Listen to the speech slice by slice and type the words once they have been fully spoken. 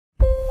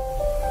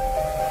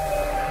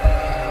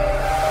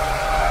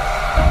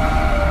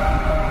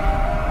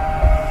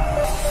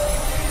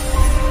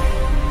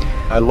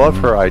I love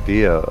her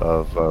idea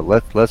of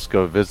let's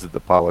go visit the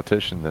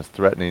politician that's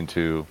threatening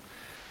to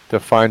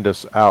find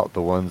us out,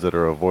 the ones that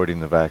are avoiding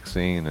the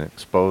vaccine, and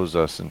expose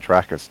us and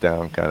track us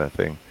down, kind of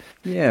thing.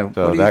 Yeah, what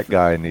So do you that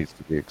guy needs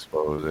to be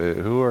exposed.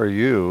 Who are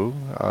you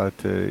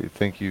to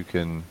think you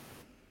can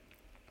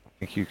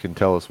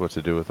tell us what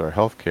to do with our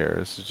health care?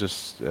 This is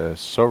just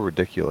so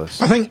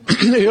ridiculous. I think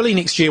early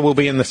next year we'll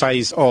be in the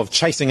phase of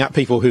chasing up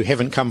people who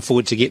haven't come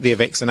forward to get their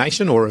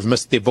vaccination or have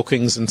missed their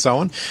bookings and so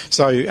on.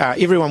 So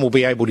everyone will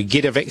be able to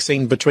get a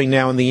vaccine between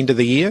now and the end of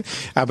the year.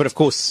 But of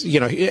course,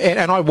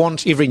 and I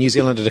want every New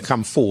Zealander to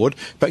come forward,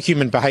 but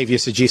human behaviour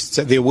suggests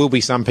that there will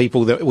be some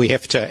people that we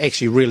have to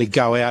actually really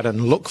go out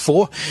and look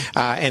for,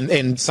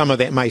 and some of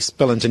that may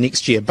spill into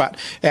next year. But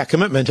our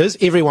commitment is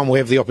everyone will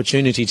have the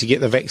opportunity to get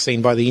the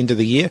vaccine by the end of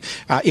the year.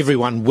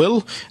 Everyone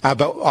will,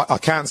 but I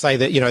can't say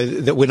that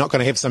that we're not going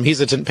to have some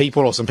hesitant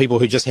people or some people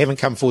who just haven't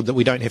come forward that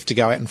we don't have to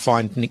go out and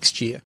find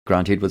next year.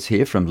 Grant Edwards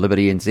here from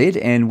Liberty NZ,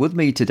 and with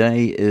me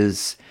today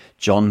is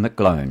John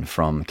McGlone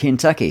from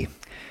Kentucky.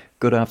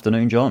 Good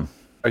afternoon, John.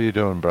 How are you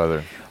doing,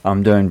 brother?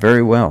 I'm doing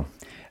very well.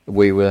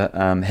 We were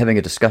having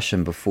a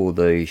discussion before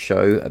the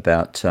show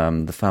about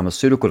the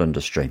pharmaceutical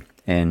industry,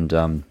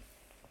 and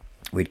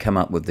we'd come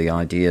up with the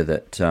idea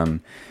that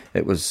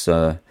it was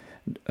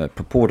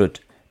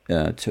purported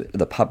to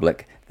the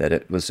public that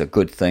it was a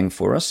good thing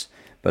for us,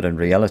 but in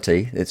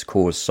reality, it's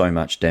caused so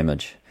much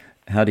damage.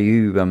 How do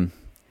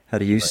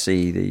you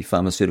see the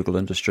pharmaceutical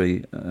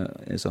industry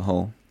as a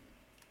whole?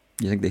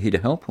 Do you think they're here to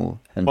help or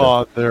hinder?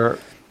 Well,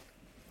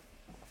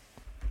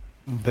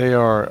 they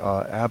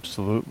are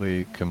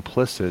absolutely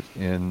complicit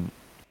in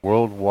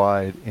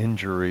worldwide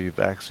injury,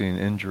 vaccine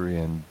injury,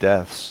 and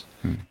deaths.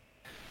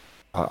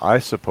 I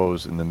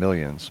suppose in the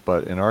millions,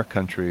 but in our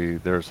country,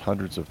 there's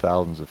hundreds of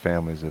thousands of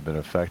families that have been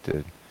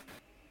affected.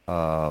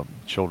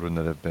 Children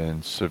that have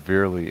been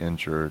severely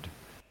injured,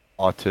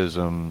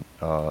 autism,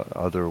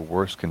 other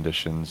worse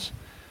conditions,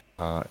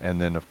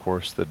 and then, of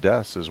course, the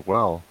deaths as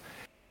well.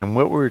 And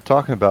what we were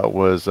talking about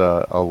was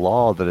a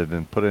law that had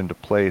been put into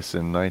place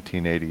in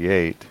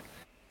 1988,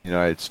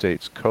 United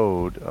States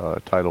Code,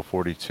 Title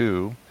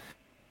 42,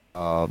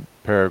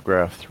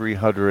 paragraph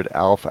 300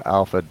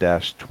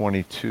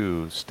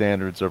 alpha-22,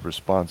 Standards of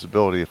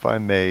Responsibility. If I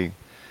may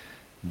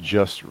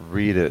just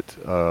read it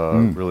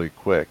really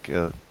quick.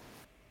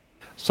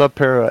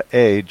 Subpara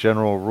A,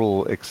 general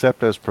rule,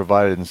 except as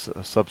provided in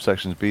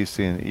subsections B,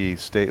 C, and E,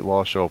 state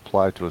law shall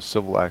apply to a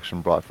civil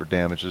action brought for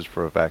damages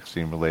for a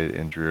vaccine-related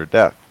injury or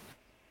death.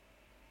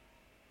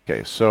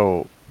 Okay,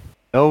 so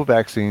no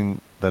vaccine,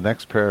 the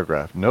next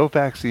paragraph, no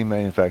vaccine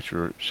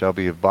manufacturer shall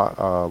be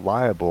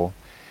liable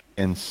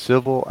in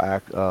civil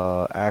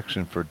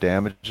action for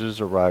damages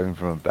arising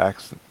from a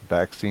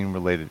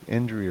vaccine-related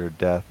injury or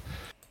death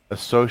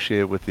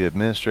associated with the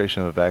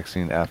administration of a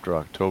vaccine after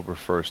October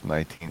 1st,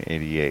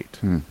 1988.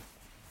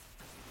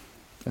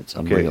 That's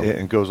unreal. Okay,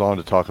 and goes on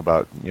to talk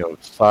about,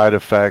 side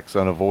effects,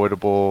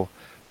 unavoidable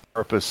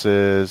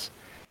purposes,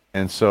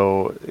 and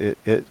so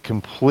it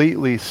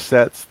completely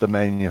sets the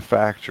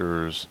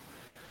manufacturers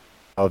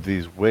of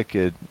these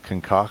wicked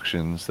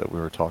concoctions that we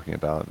were talking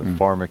about, the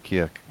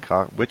pharmakia,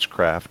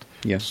 witchcraft,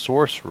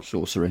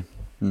 sorcery,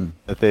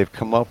 that they've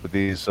come up with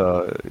these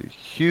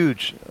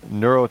huge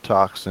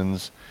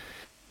neurotoxins,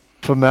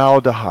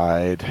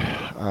 formaldehyde,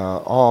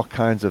 all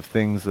kinds of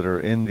things that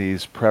are in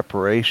these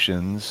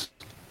preparations,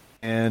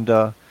 and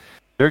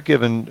they're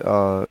giving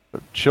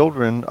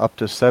children up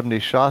to 70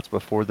 shots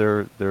before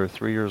they're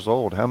 3 years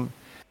old.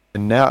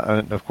 And now,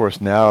 and of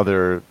course, now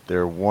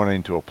they're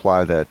wanting to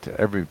apply that to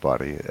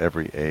everybody,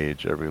 every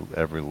age,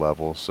 every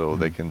level, so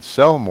they can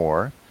sell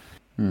more.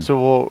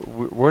 So,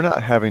 we're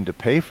not having to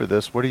pay for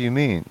this. What do you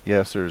mean?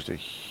 Yes, there's a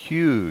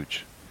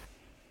huge,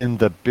 in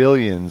the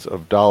billions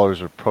of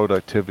dollars of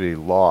productivity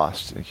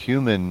lost,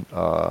 human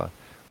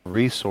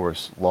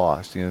resource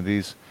lost.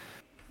 These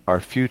are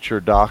future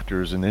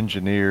doctors and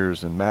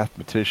engineers and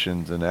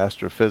mathematicians and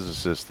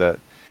astrophysicists that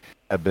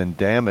have been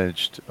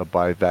damaged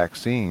by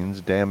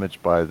vaccines,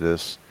 damaged by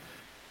these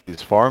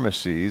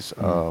pharmacies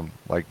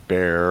like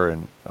Bayer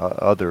and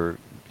other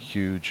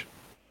huge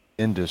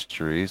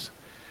industries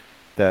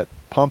that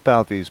pump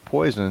out these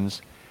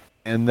poisons,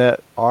 and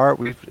that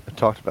we've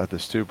talked about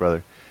this too,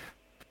 brother.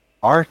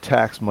 Our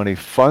tax money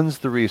funds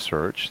the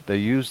research. They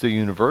use the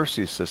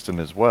university system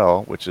as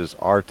well, which is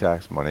our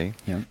tax money.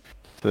 Yeah.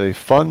 So they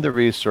fund the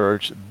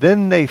research.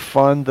 Then they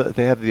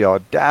have the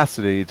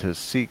audacity to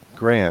seek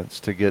grants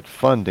to get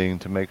funding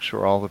to make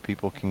sure all the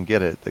people can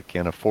get it that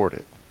can't afford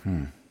it.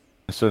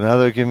 So now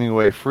they're giving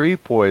away free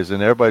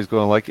poison. Everybody's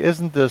going like,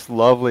 isn't this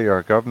lovely?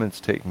 Our government's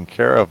taking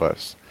care of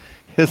us.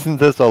 Isn't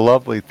this a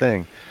lovely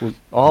thing? At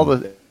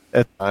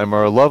the time,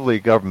 our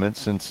lovely government,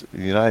 since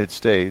the United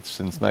States,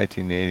 since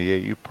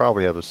 1988, you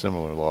probably have a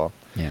similar law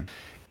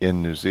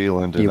in New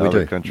Zealand and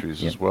other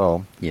countries as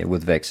well. Yeah,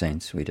 with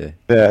vaccines, we do.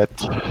 That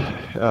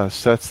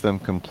sets them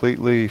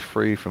completely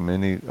free from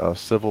any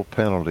civil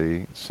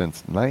penalty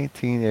since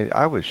 1980.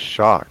 I was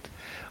shocked.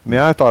 I mean,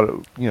 I thought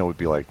it would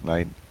be like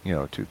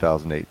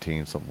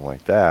 2018, something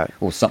like that.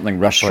 Or something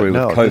rushed through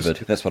with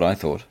COVID. That's what I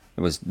thought.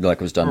 It was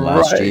done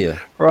last Right,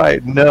 year.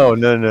 right. No,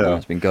 no, No, no.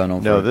 it's been going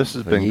on No, for this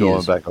has been going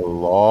years. back a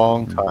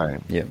long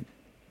time. Yeah.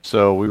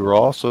 So we were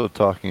also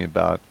talking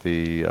about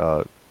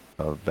the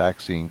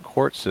vaccine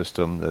court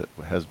system that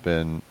has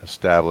been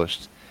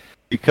established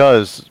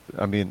because,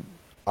 I mean,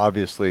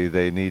 obviously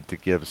they need to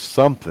give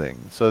something.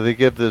 So they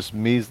give this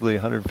measly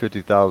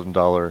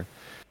 $150,000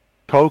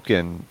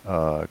 token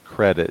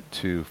credit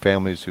to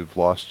families who've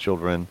lost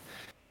children,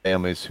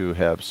 families who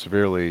have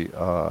severely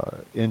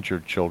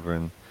injured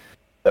children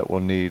that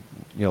will need,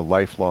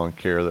 lifelong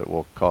care that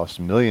will cost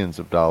millions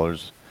of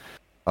dollars,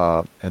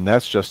 and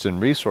that's just in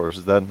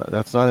resources.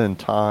 That's not in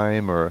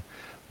time or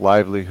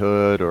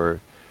livelihood, or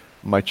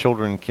my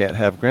children can't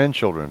have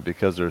grandchildren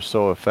because they're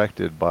so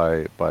affected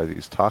by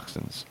these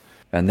toxins.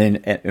 And then,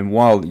 and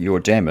while you're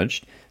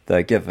damaged,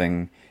 they're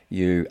giving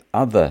you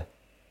other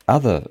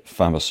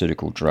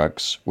pharmaceutical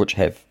drugs which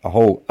have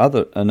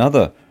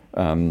another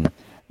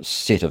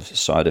set of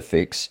side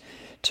effects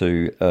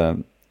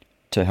to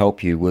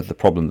help you with the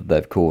problem that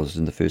they've caused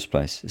in the first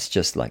place. It's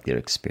just like they're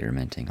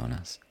experimenting on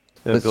us.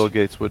 Yeah, Bill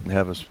Gates wouldn't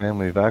have his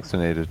family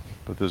vaccinated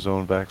with his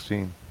own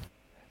vaccine.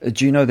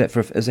 Do you know that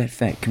is that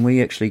fact? Can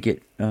we actually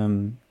get?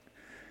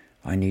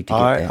 I need to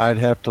get that. I'd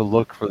have to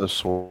look for the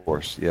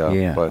source.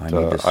 Yeah, but I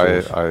need the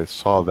source. I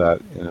saw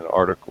that in an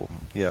article.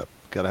 Yeah,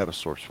 got to have a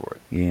source for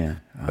it. Yeah,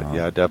 But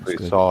I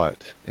definitely saw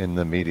it in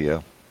the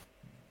media.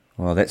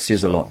 Well, that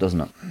says a lot,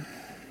 doesn't it?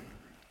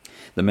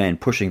 The man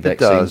pushing It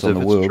vaccines does, on if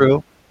the it's world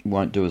true.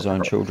 won't do his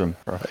own children.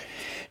 Right.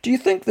 Do you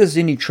think there's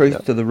any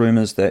truth to the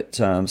rumours that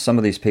some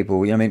of these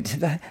people, I mean,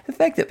 the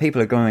fact that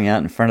people are going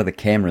out in front of the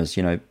cameras,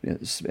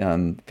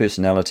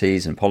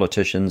 personalities and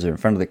politicians are in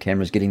front of the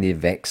cameras getting their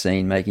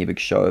vaccine, making a big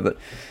show of it,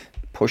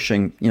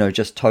 pushing,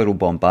 just total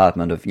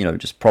bombardment of,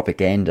 just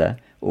propaganda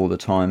all the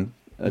time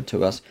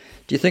to us.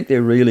 Do you think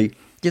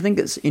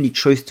there's any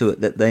truth to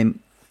it that they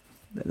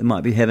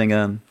might be having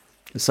a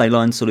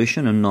saline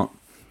solution and not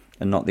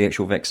the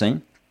actual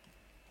vaccine?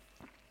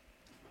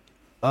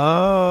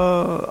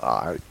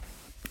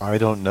 I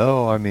don't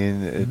know. I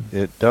mean,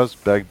 it does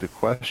beg the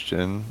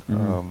question.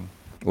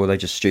 Or are they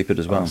just stupid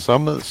as well?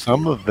 Some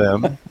of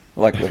them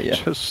Like, are yeah.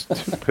 just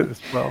stupid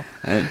as well.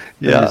 And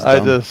Yeah,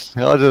 they're just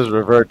dumb. I'll just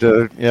revert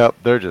to, yep,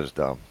 they're just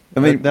dumb. I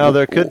mean, Now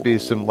there could be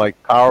some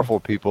like powerful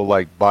people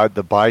like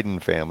the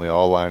Biden family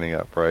all lining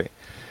up, right?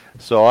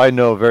 So I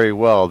know very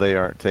well they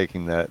aren't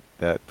taking that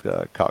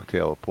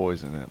cocktail of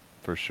poison in it,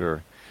 for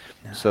sure.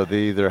 So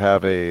they either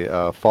have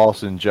a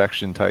false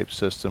injection type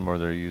system or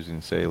they're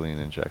using saline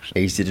injection.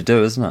 Easy to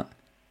do, isn't it?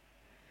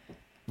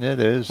 It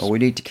is. Well, we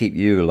need to keep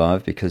you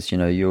alive because,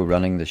 you're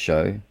running the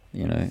show,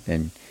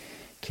 and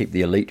keep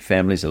the elite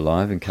families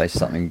alive in case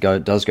something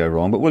does go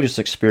wrong. But we'll just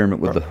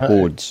experiment with the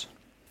hordes.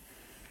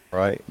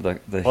 Right. The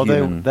Well,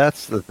 human...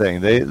 that's the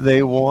thing.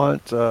 They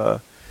want, I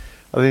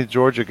think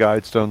Georgia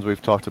Guidestones,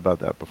 we've talked about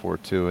that before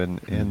too,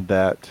 in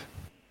that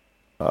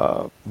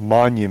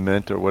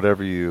monument or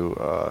whatever you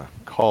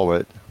call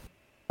it,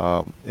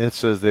 it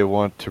says they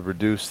want to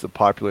reduce the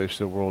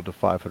population of the world to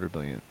 500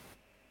 million.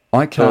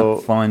 I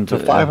can't find... to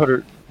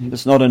 500...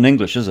 It's not in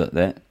English, is it?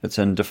 That it's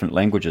in different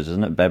languages,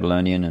 isn't it?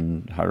 Babylonian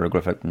and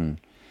hieroglyphic and...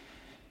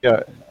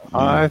 Yeah,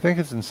 I think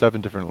it's in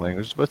 7 different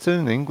languages, but it's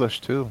in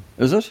English too.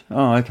 Is it?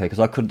 Oh, okay, because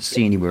I couldn't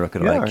see anywhere I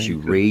could Yeah, actually you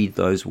could. read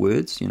those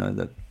words,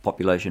 the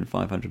population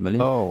 500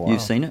 million. Oh, wow.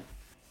 You've seen it?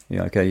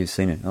 Yeah, okay, you've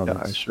seen it. Oh,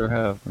 Yeah, I sure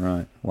have.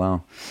 Right,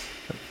 wow.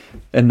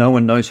 And no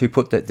one knows who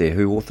put that there,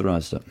 who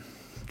authorised it.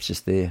 It's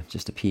just there,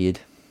 just appeared.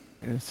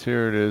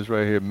 Here it is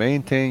right here.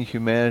 Maintain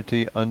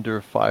humanity under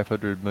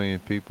 500 million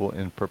people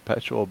in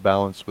perpetual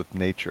balance with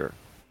nature.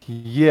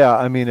 Yeah,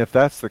 I mean, if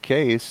that's the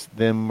case,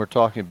 then we're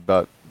talking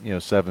about,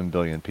 7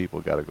 billion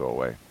people got to go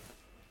away.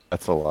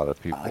 That's a lot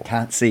of people. I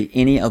can't see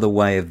any other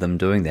way of them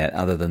doing that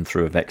other than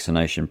through a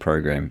vaccination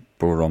program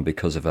brought on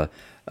because of a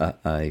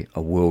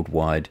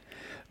worldwide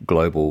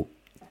global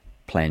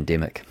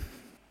pandemic.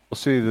 Well,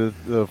 see,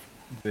 the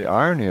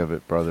irony of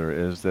it, brother,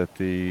 is that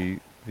the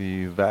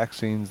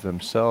vaccines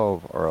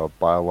themselves are a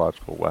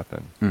biological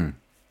weapon.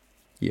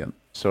 Yeah.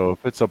 So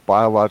if it's a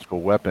biological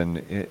weapon,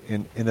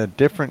 in a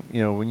different,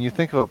 when you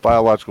think of a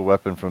biological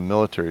weapon from a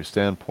military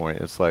standpoint,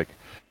 it's like,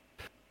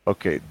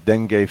 okay,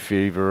 dengue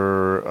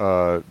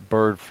fever,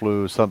 bird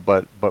flu,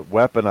 but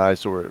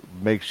weaponized or it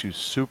makes you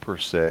super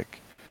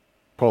sick,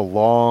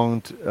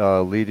 prolonged,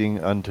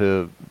 leading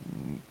unto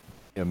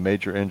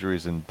major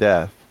injuries and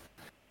death,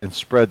 and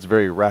spreads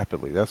very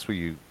rapidly. That's what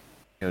you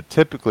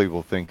typically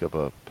will think of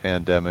a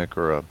pandemic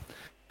or a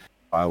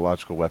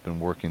biological weapon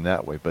working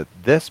that way. But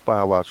this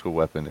biological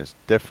weapon is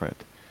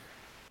different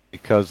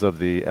because of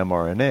the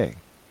mRNA,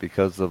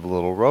 because of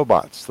little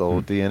robots, the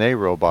little DNA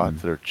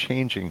robots that are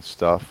changing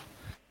stuff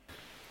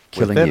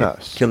within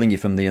us. Killing you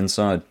from the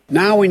inside.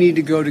 Now we need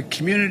to go to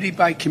community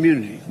by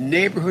community,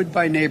 neighborhood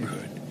by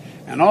neighborhood,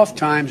 and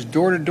oftentimes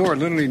door to door,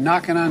 literally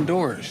knocking on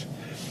doors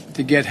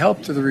to get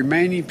help to the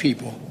remaining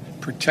people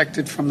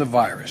protected from the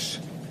virus.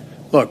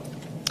 Look,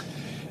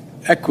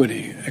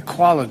 equity,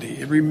 equality,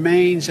 it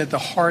remains at the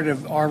heart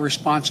of our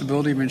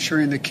responsibility of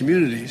ensuring the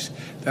communities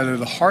that are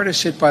the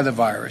hardest hit by the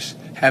virus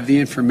have the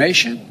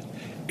information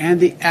and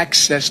the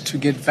access to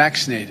get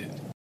vaccinated.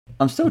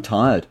 I'm still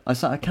tired. I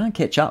can't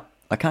catch up.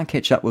 I can't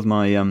catch up with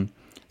my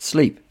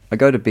sleep. I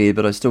go to bed,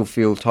 but I still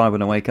feel tired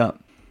when I wake up.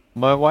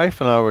 My wife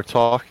and I were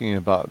talking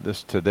about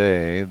this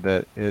today,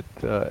 that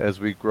as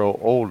we grow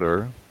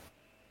older,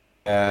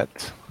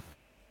 that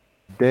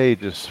day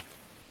just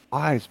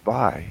flies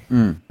by.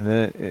 And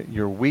then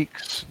your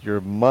weeks, your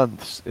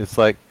months, it's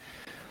like,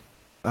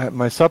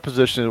 my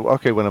supposition is,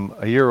 okay, when I'm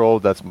a year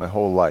old, that's my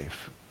whole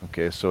life.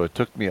 Okay, so it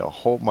took me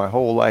my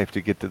whole life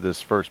to get to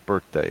this first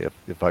birthday,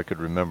 if I could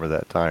remember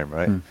that time,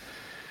 right?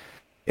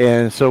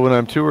 And so when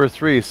I'm 2 or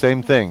 3,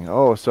 same thing.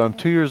 Oh, so I'm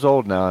 2 years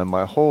old now, and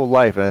my whole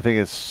life, and I think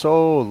it's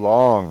so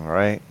long,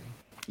 right?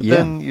 But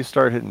then you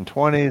start hitting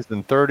 20s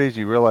and 30s,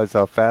 you realize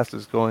how fast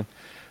it's going.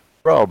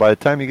 Bro, by the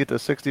time you get to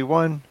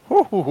 61,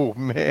 oh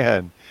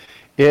man,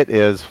 it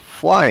is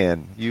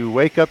flying. You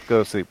wake up,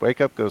 go sleep, wake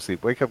up, go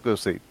sleep, wake up, go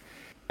sleep.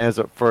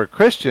 For a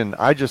Christian,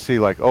 I just see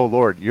like, oh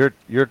Lord, you're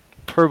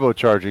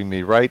turbocharging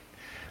me, right?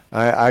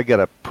 I got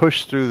to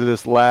push through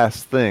this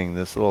last thing,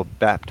 this little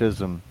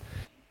baptism.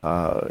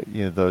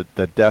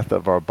 The death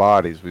of our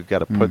bodies. We've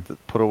got to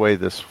put away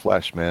this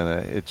flesh,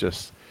 man.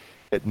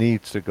 It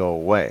needs to go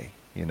away.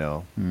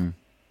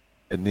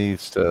 It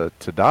needs to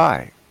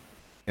die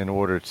in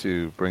order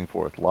to bring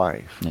forth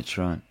life. That's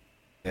right.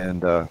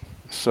 And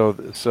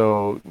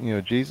so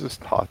Jesus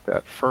taught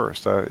that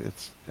first.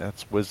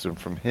 That's wisdom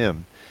from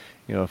him.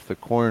 If the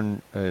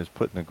corn is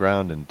put in the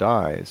ground and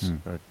dies,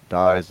 or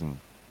dies in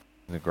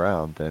the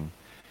ground, then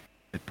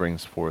it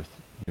brings forth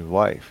new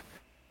life.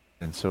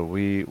 And so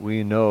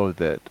we know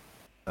that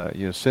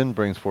sin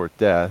brings forth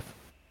death,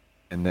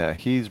 and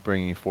that he's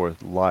bringing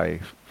forth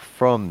life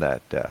from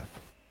that death.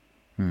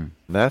 And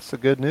that's the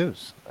good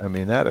news. I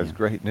mean, that is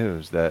great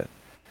news, that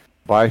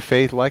by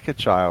faith like a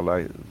child,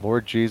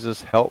 Lord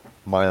Jesus, help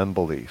my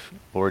unbelief.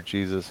 Lord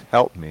Jesus,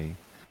 help me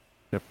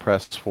to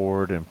press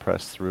forward and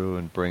press through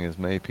and bring as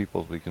many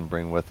people as we can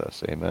bring with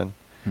us. Amen.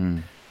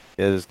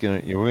 We're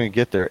going to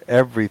get there.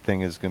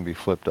 Everything is going to be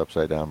flipped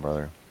upside down,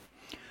 brother.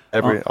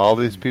 All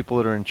these people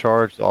that are in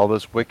charge, all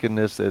this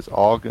wickedness,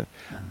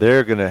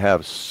 they're going to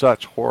have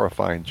such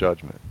horrifying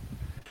judgment.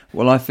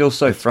 Well, I feel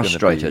so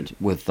frustrated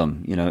with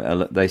them.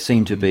 They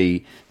seem to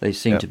be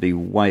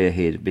way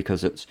ahead,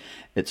 because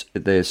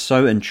they're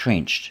so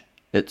entrenched.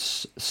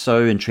 It's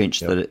so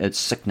entrenched that it's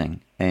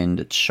sickening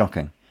and it's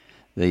shocking.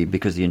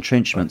 Because the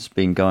entrenchment's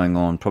been going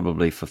on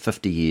probably for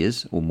 50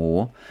 years or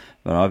more.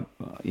 But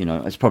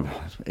it's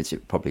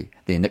probably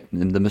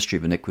the mystery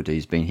of iniquity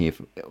has been here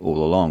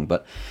all along.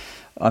 But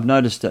I've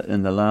noticed that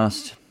in the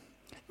last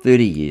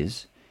 30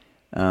 years,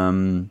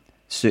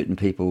 certain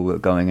people were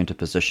going into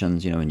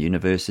positions, in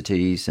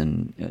universities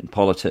and in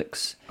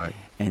politics,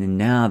 and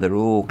now they're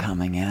all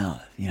coming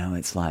out.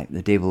 It's like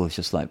the devil is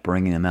just like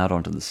bringing them out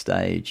onto the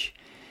stage,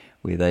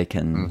 where they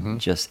can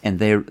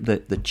and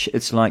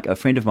it's like a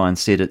friend of mine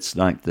said, it's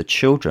like the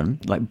children,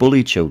 like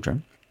bully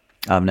children,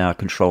 are now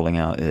controlling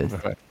our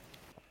earth,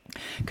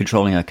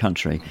 controlling our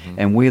country,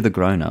 and we're the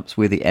grown-ups,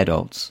 we're the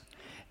adults,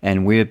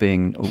 and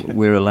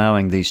we're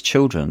allowing these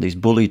children, these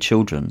bully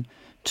children,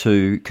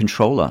 to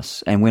control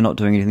us, and we're not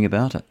doing anything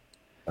about it.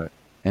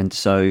 And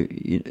so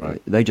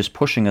they're just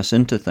pushing us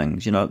into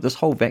things. This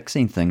whole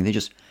vaccine thing, they're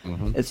just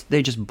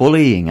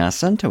bullying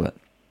us into it.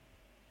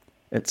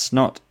 It's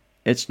not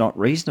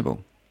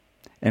reasonable,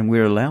 and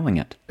we're allowing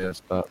it.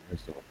 It's not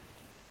reasonable.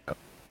 Yep.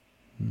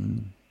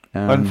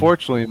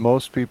 Unfortunately,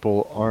 most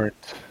people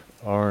aren't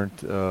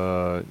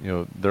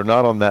they're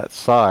not on that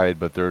side,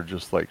 but they're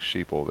just like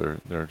sheeple.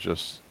 They're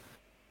just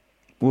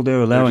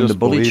they're allowing the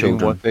bully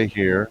children what they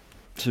hear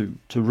to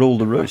rule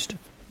the roost.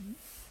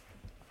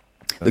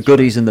 The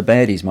goodies and the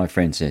baddies, my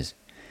friend says.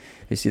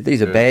 He said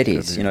these are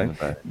baddies.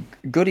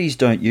 Goodies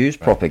don't use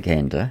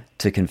propaganda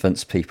to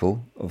convince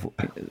people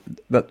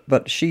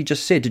but she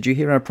just said, did you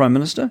hear our Prime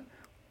Minister?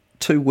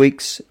 2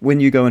 weeks, when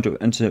you go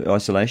into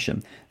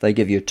isolation, they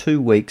give you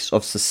 2 weeks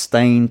of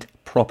sustained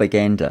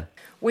propaganda.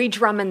 We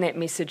drum in that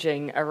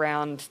messaging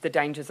around the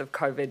dangers of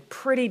COVID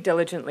pretty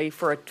diligently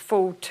for a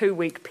full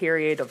 2-week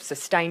period of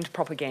sustained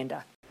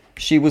propaganda.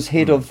 She was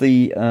head of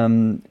the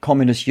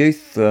Communist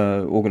Youth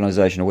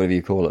Organisation, or whatever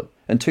you call it.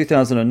 In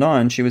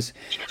 2009, she was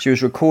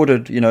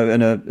recorded, in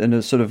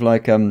a sort of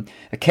like a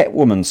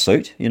Catwoman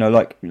suit,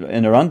 like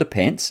in her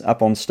underpants,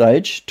 up on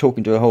stage,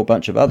 talking to a whole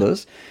bunch of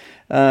others,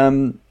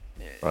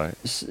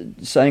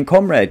 saying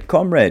 "comrade,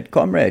 comrade,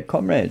 comrade,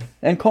 comrade,"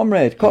 and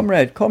 "comrade,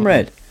 comrade,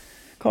 comrade,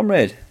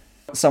 comrade."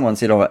 Someone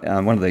said,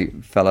 one of the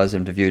fellows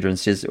interviewed her and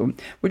says,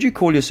 "Would you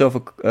call yourself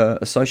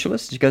a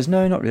socialist?" She goes,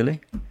 "No, not really."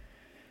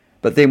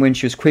 But then when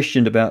she was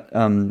questioned about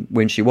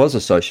when she was a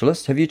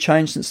socialist, have you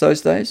changed since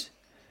those days?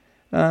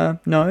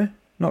 No,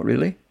 not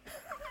really.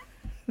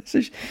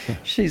 So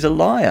she's a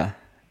liar,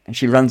 and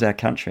she runs our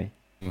country.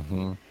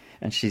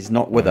 And she's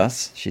not with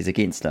us, she's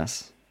against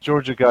us.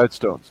 Georgia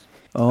Guidestones.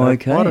 Oh,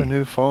 okay. I bought a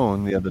new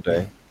phone the other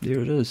day. There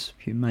it is.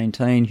 You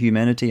maintain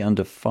humanity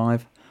under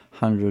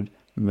 500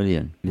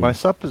 million. My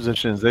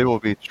supposition is they will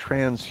be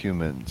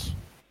transhumans.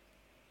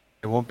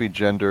 They won't be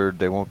gendered.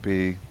 They won't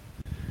be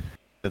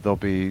there'll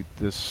be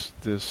this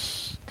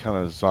kind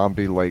of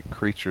zombie-like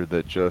creature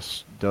that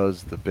just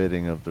does the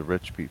bidding of the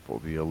rich people,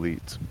 the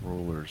elite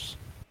rulers.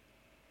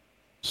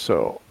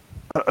 So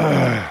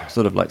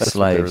Sort of like that's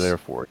what they're slaves. there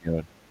for,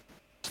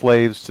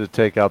 slaves to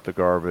take out the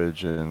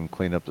garbage and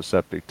clean up the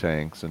septic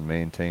tanks and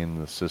maintain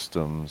the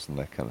systems and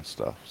that kind of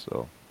stuff.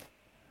 So,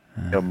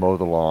 mow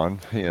the lawn,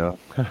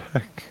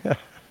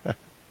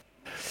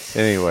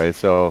 Anyway,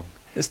 so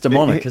It's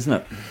demonic, isn't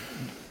it?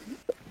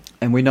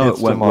 And we know it it's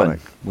won't demonic. win.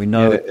 We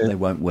know It- they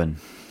won't win.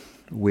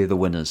 We're the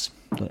winners.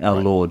 Our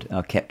Right. Lord,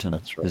 our Captain,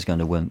 That's right. is going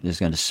to win. Is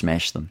going to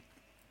smash them.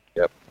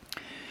 Yep.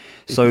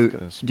 So, He's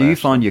gonna do you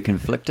smash find them. you're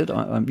conflicted?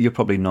 You're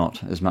probably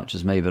not as much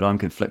as me, but I'm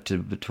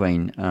conflicted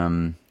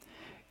between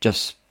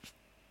just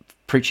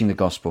preaching the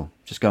gospel,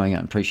 just going out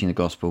and preaching the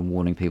gospel,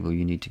 warning people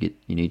you need to get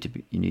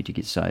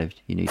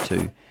saved, you need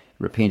to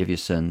repent of your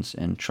sins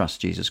and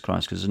trust Jesus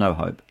Christ because there's no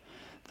hope.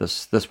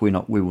 We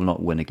will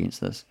not win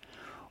against this.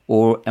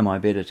 Or am I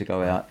better to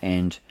go out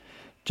and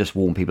just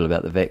warn people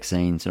about the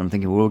vaccines? And I'm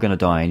thinking we're all going to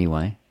die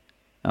anyway,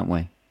 aren't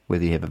we?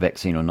 Whether you have a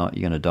vaccine or not,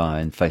 you're going to die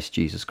and face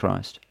Jesus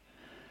Christ.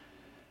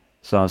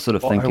 So I was sort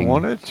of thinking. I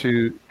wanted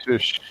to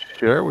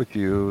share with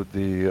you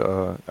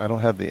I don't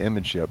have the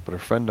image yet, but a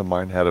friend of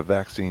mine had a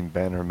vaccine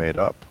banner made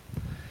up.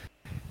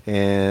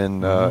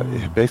 And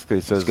it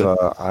basically says, good.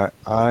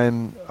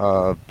 I'm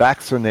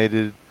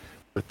vaccinated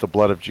with the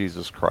blood of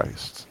Jesus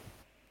Christ.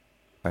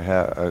 I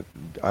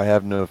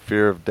have no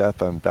fear of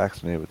death. I'm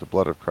vaccinated with the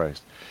blood of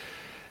Christ.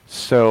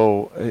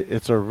 So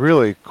it's a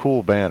really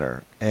cool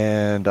banner,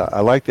 and I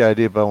like the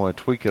idea, but I want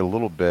to tweak it a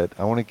little bit.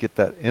 I want to get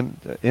that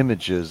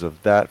images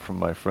of that from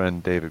my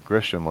friend David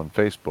Grisham on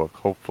Facebook,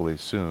 hopefully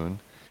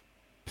soon.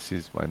 He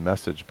sees my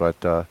message,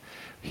 but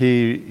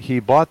he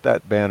bought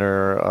that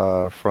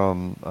banner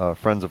from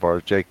friends of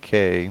ours,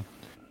 JK,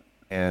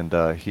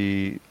 and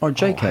he. Oh,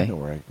 JK. I know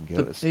where I can get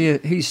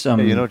it. He's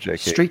you know JK.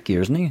 street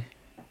gear, isn't he?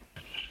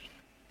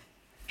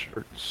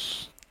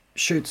 Shirts.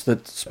 Shoots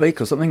that speak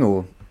or something,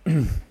 or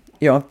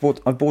yeah, I've bought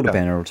a Yeah.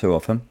 banner or two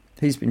off him.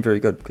 He's been very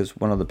good because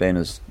one of the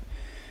banners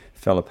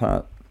fell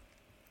apart.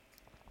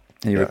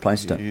 He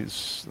replaced it.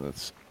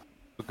 That's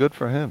good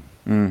for him.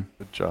 Mm.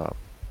 Good job.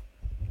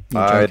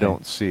 Yeah, I JK.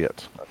 don't see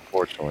it,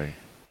 unfortunately.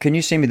 Can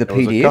you send me the It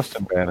was a PDF?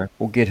 custom banner.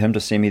 Or get him to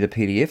send me the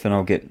PDF, and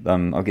I'll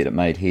get it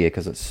made here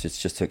because it's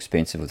just too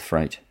expensive with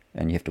freight,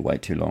 and you have to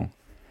wait too long.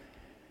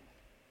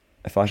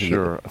 If I could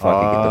Sure. get the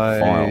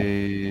file,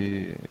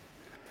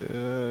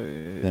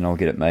 then I'll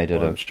get it made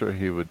at I'm a sure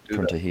he would do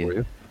printer that here. for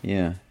you.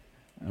 Yeah,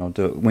 and I'll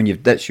do it when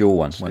that's your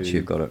one. Once See.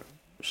 you've got it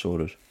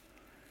sorted.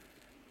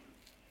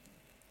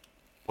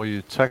 Well,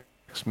 you text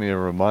me a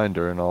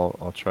reminder, and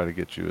I'll try to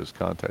get you his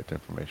contact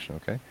information.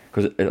 Okay.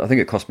 Because I think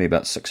it cost me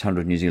about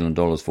 $600 New Zealand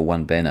dollars for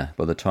one banner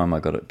by the time I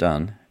got it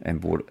done and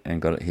bought it and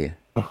got it here.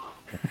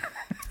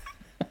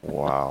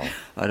 Wow.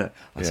 I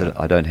said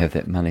I don't have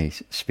that money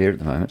spare at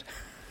the moment,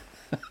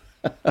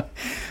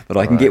 but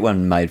I can get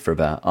one made for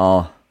about.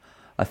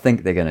 I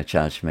think they're going to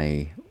charge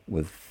me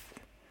with.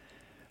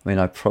 I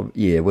mean,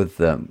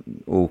 with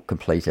all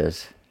completed,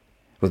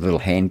 with little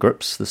hand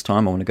grips this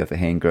time. I want to go for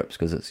hand grips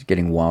because it's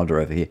getting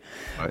wilder over here.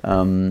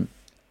 Right.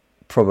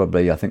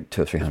 Probably, I think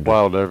 200 or 300. It's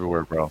wild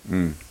everywhere, bro.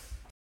 Mm.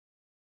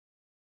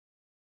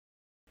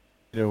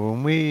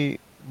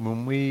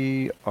 When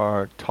we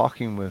are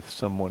talking with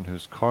someone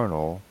who's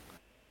carnal,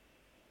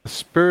 a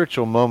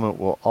spiritual moment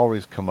will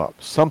always come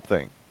up.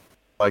 Something,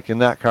 like in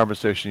that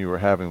conversation you were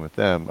having with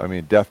them. I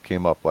mean, death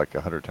came up like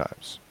 100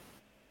 times.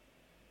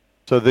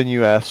 So then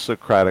you ask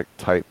Socratic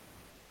type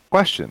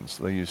questions.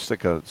 You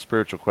stick a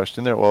spiritual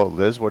question there. Well,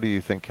 Liz, what do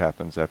you think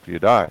happens after you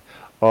die?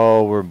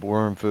 Oh, we're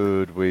worm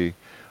food.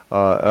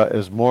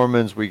 As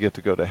Mormons, we get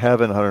to go to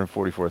heaven.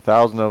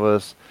 144,000 of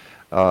us,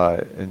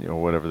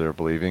 and whatever they're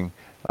believing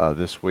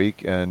this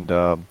week, and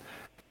the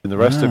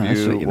rest of I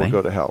see you what you will mean.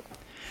 go to hell.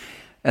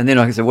 And then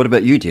I can say, what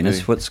about you, Dennis?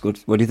 See. What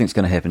do you think is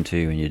going to happen to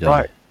you when you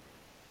die? Right.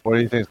 What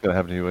do you think is going to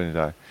happen to you when you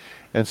die?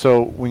 And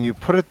so when you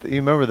put it, you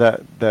remember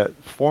that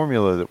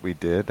formula that we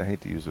did. I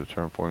hate to use the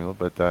term formula,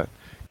 but that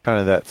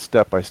kind of that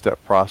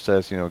step-by-step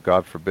process.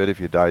 God forbid if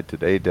you died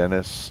today,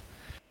 Dennis,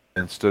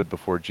 and stood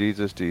before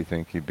Jesus, do you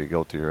think you'd be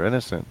guilty or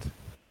innocent?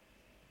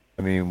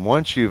 I mean,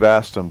 once you've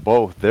asked them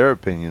both their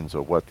opinions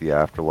of what the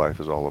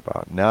afterlife is all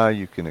about, now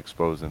you can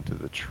expose them to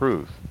the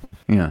truth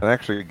Yeah. and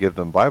actually give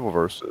them Bible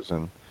verses.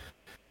 And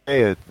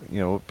hey,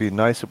 it'd be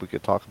nice if we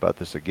could talk about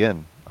this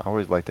again. I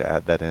always like to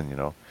add that in,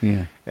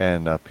 Yeah.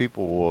 And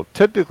people will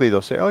typically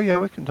they'll say, "Oh yeah,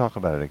 we can talk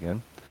about it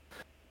again,"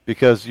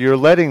 because you're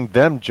letting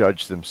them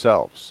judge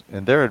themselves,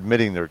 and they're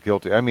admitting they're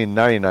guilty. I mean,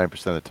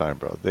 99% of the time,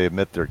 bro, they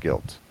admit their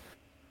guilt,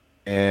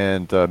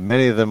 and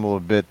many of them will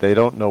admit they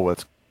don't know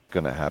what's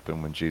going to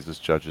happen when Jesus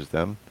judges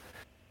them,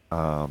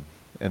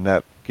 and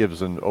that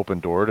gives an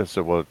open door to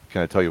say, "Well,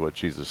 can I tell you what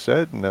Jesus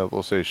said?" And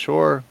they'll say,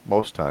 "Sure."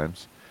 Most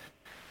times,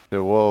 say,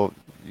 "Well,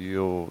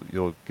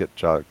 you'll get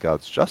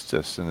God's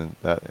justice, and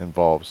that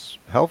involves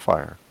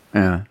hellfire."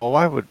 Yeah. Well,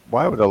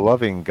 why would a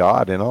loving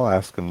God, and I'll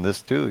ask them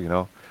this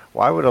too,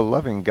 why would a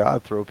loving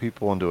God throw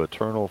people into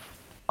eternal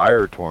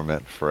fire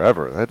torment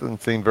forever? That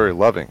doesn't seem very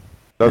loving,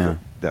 does Yeah. it,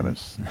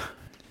 Dennis?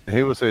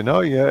 He would say,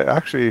 no, yeah,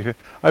 actually,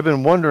 I've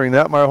been wondering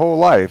that my whole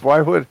life.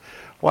 Why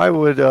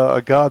would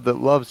a God that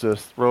loves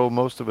us throw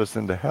most of us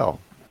into hell?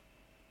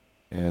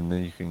 And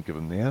then you can give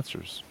him the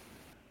answers,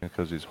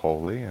 because he's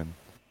holy and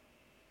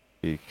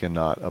he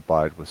cannot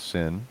abide with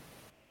sin.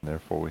 And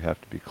therefore, we have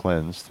to be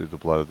cleansed through the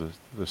blood of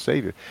the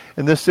Savior.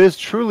 And this is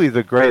truly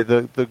the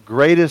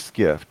greatest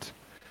gift,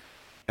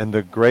 and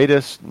the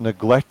greatest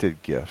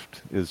neglected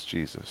gift is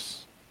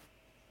Jesus.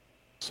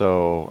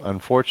 So,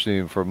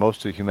 unfortunately, for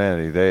most of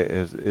humanity,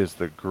 is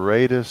the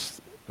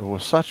greatest.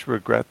 With such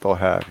regret they'll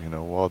have,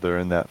 while they're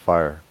in that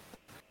fire,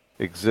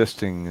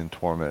 existing in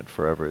torment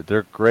forever.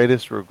 Their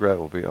greatest regret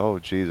will be, oh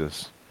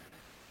Jesus,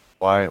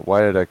 why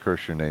did I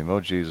curse your name? Oh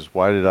Jesus,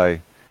 why did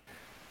I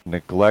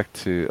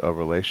neglect a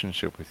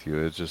relationship with you?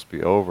 It'd just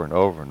be over and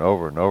over and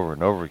over and over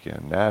and over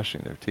again,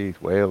 gnashing their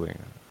teeth, wailing.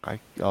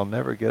 I'll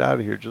never get out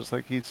of here, just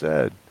like he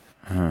said.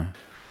 Uh-huh.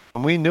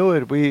 And we knew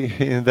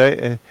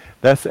it.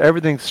 That's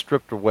everything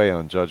stripped away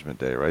on Judgment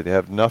Day, right? They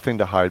have nothing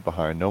to hide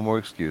behind. No more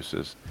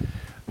excuses.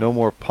 No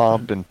more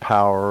pomp and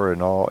power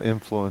and all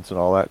influence and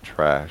all that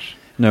trash.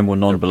 No more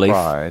non-belief.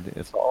 Pride.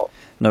 It's all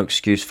No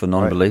excuse for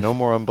non-belief. right, no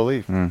more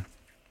unbelief.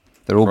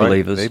 They're all Right,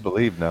 believers. they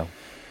believe now.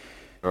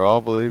 They're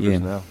all believers Yeah.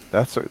 now.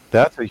 That's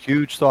a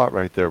huge thought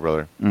right there,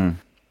 brother.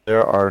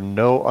 There are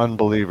no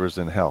unbelievers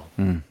in hell.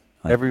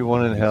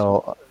 Everyone in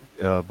hell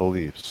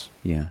believes.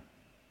 Yeah.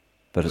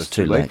 But But it's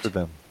too late for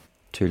them.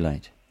 Too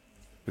late.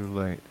 Too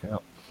late. Yeah.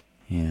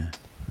 Yeah.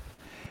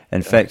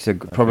 In fact,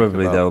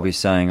 probably about they'll it. be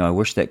saying, I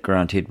wish that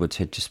Grant Edwards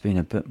had just been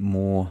a bit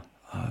more,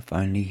 if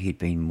only he'd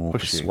been more Pushy.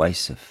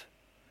 persuasive.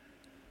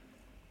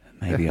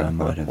 Maybe I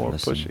might have More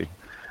listened. pushy.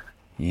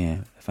 Yeah,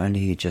 if only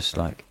he just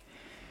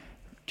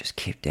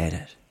kept at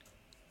it.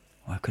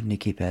 Why couldn't he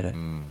keep at it?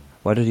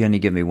 Why did he only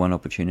give me one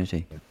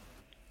opportunity?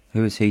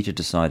 Who is he to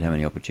decide how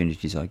many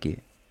opportunities I get?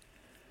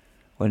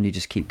 Why didn't he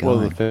just keep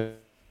Well, going?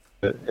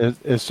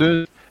 as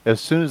soon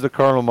as the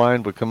carnal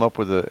mind would come up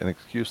with an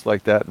excuse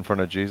like that in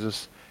front of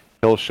Jesus,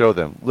 he'll show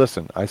them,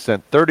 listen, I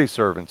sent 30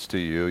 servants to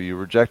you. You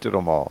rejected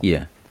them all.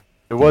 Yeah.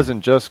 It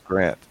wasn't just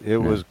Grant. It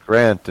was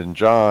Grant and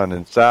John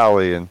and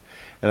Sally, and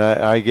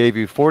I gave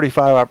you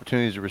 45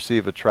 opportunities to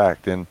receive a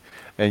tract, and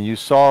you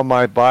saw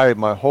my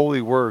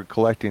holy word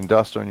collecting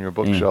dust on your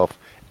bookshelf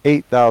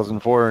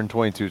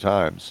 8,422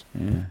 times.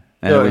 Yeah.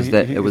 And Yeah, it was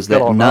he's got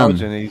that all nun,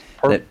 knowledge, and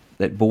he's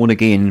that born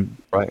again,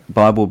 Right.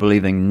 Bible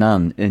believing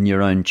nun in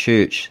your own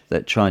church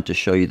that tried to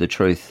show you the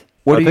truth.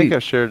 I think I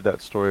shared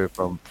that story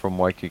from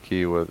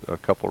Waikiki with a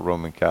couple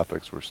Roman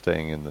Catholics were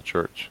staying in the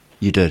church.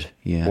 You did,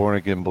 yeah. Born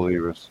again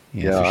believers.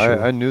 Yeah, for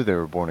sure. I knew they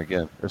were born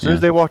again. As soon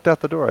as they walked out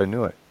the door, I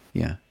knew it.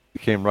 Yeah. He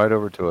came right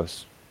over to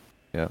us.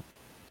 Yeah.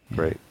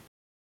 Great.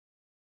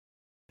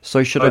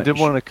 So should I did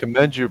want to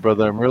commend you,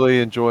 brother. I'm really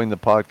enjoying the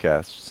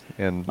podcasts,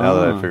 and now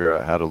that I figure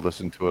out how to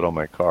listen to it on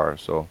my car,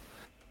 so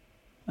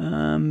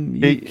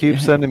keep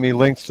sending me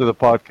links to the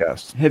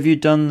podcast. Have you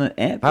done the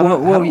app? How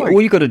do I-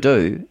 All you got to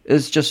do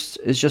is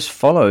just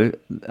follow.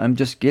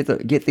 Just get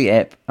the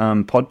app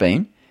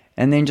Podbean,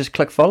 and then just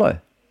click follow.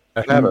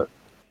 I have it.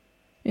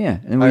 Yeah,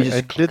 and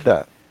I did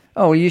that.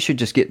 Oh, well, you should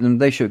just get them.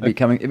 They should be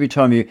coming every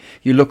time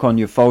you look on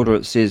your folder.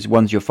 It says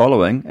ones you're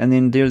following, and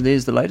then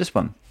there's the latest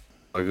one.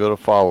 I go to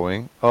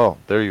following. Oh,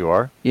 there you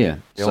are. Yeah,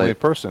 The only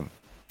person.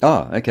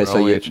 Oh, okay. So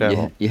only you a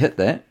channel. hit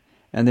that,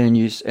 and then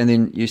you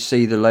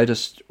see the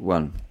latest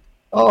one.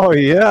 Oh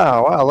yeah!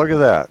 Wow, look at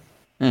that.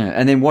 Yeah,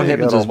 and then what You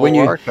happens got a is when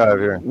whole you archive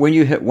here.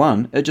 hit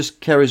one, it just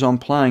carries on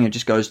playing. It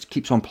just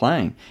keeps on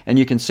playing, and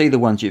you can see the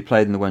ones you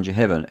played and the ones you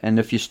haven't. And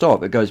if you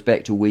stop, it goes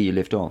back to where you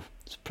left off.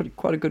 It's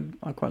quite a good.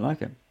 I quite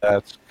like it.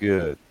 That's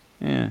good.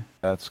 Yeah.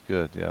 That's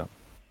good. Yeah.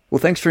 Well,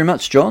 thanks very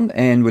much, John,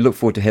 and we look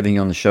forward to having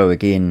you on the show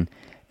again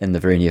in the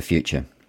very near future.